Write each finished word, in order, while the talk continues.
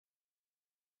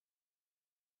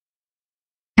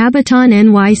Abaton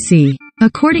NYC.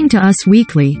 According to Us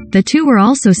Weekly, the two were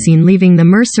also seen leaving the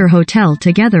Mercer Hotel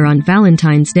together on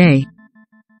Valentine's Day.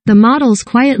 The models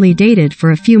quietly dated for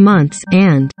a few months,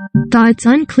 and though it's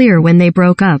unclear when they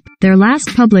broke up, their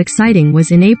last public sighting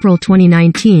was in April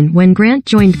 2019 when Grant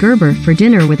joined Gerber for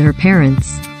dinner with her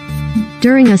parents.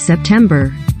 During a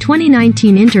September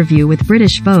 2019 interview with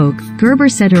British Vogue, Gerber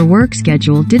said her work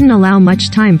schedule didn't allow much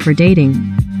time for dating.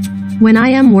 "When I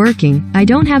am working, I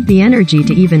don't have the energy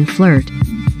to even flirt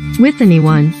with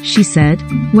anyone," she said.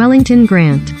 Wellington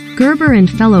Grant. Gerber and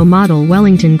fellow model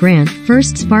Wellington Grant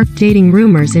first sparked dating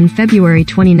rumors in February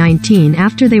 2019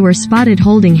 after they were spotted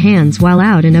holding hands while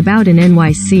out and about in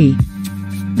NYC.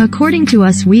 According to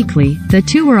Us Weekly, the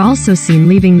two were also seen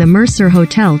leaving the Mercer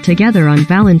Hotel together on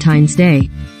Valentine's Day.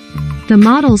 The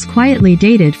models quietly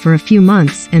dated for a few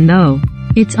months, and though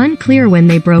it's unclear when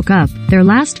they broke up, their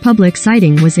last public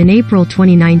sighting was in April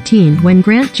 2019 when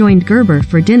Grant joined Gerber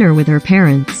for dinner with her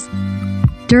parents.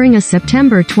 During a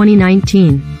September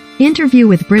 2019 interview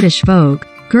with British Vogue,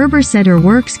 Gerber said her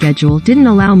work schedule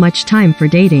didn't allow much time for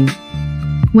dating.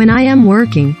 "When I am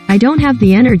working, I don't have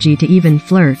the energy to even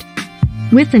flirt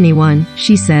with anyone,"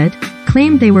 she said.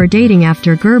 Claimed they were dating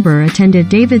after Gerber attended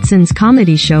Davidson's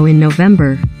comedy show in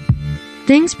November.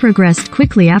 Things progressed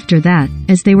quickly after that,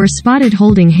 as they were spotted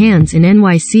holding hands in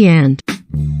NYC and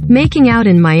making out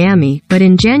in Miami, but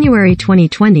in January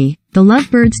 2020, the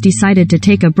lovebirds decided to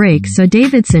take a break so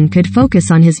Davidson could focus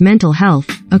on his mental health,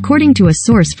 according to a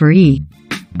source for E!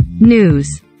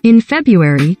 News. In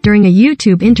February, during a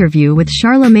YouTube interview with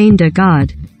Charlamagne tha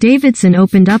God, Davidson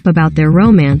opened up about their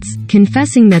romance,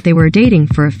 confessing that they were dating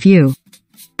for a few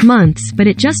months but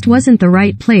it just wasn't the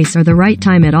right place or the right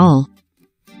time at all.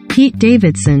 Pete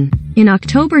Davidson. In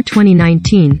October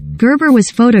 2019, Gerber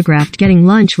was photographed getting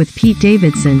lunch with Pete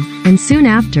Davidson, and soon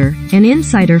after, an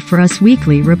insider for Us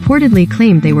Weekly reportedly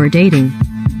claimed they were dating.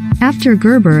 After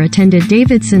Gerber attended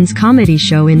Davidson's comedy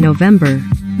show in November,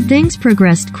 things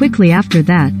progressed quickly after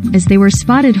that, as they were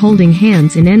spotted holding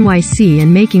hands in NYC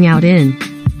and making out in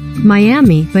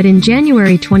Miami, but in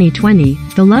January 2020,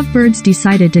 the lovebirds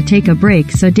decided to take a break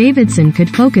so Davidson could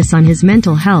focus on his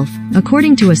mental health,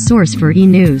 according to a source for E!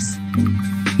 News.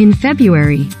 In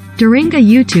February, during a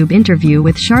YouTube interview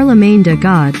with Charlamagne tha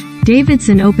God,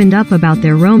 Davidson opened up about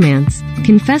their romance,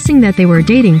 confessing that they were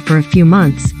dating for a few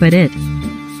months but it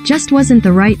just wasn't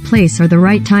the right place or the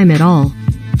right time at all.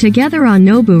 Together on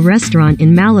Nobu restaurant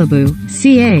in Malibu,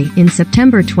 CA, in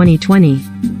September 2020.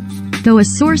 Though a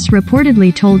source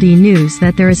reportedly told E! News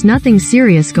that there is nothing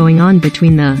serious going on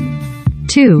between the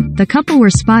two, the couple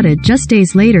were spotted just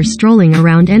days later strolling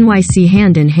around NYC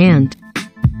hand in hand.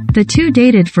 The two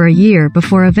dated for a year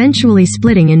before eventually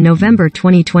splitting in November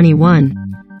 2021.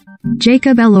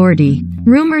 Jacob Elordi.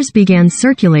 Rumors began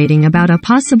circulating about a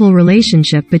possible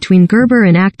relationship between Gerber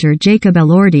and actor Jacob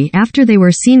Elordi after they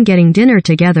were seen getting dinner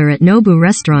together at Nobu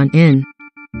restaurant in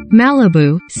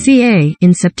Malibu, CA,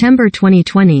 in September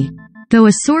 2020. Though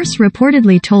a source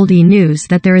reportedly told E! News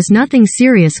that there is nothing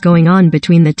serious going on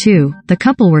between the two, the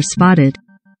couple were spotted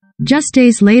just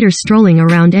days later strolling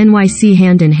around NYC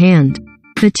hand in hand.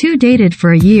 The two dated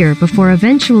for a year before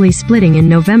eventually splitting in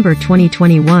November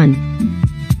 2021.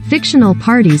 Fictional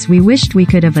parties we wished we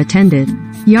could have attended.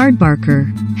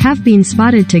 Yardbarker. Have been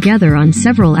spotted together on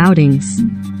several outings.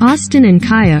 Austin and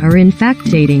Kaia are in fact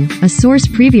dating, a source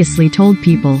previously told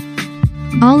People.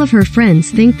 All of her friends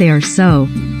think they are so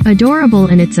adorable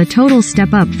and it's a total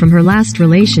step up from her last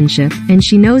relationship, and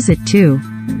she knows it too.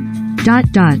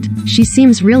 She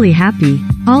seems really happy.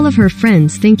 All of her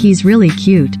friends think he's really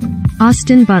cute.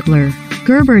 Austin Butler.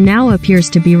 Gerber now appears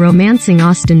to be romancing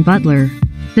Austin Butler.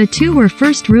 The two were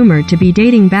first rumored to be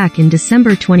dating back in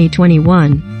December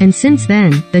 2021, and since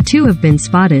then, the two have been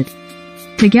spotted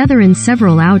together in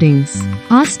several outings.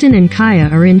 Austin and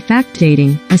Kaia are in fact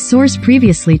dating, a source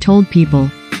previously told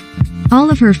People. All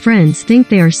of her friends think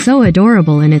they are so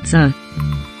adorable and it's a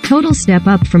total step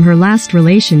up from her last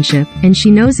relationship, and she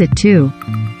knows it too.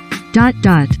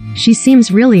 She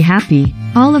seems really happy.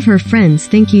 All of her friends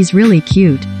think he's really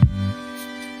cute.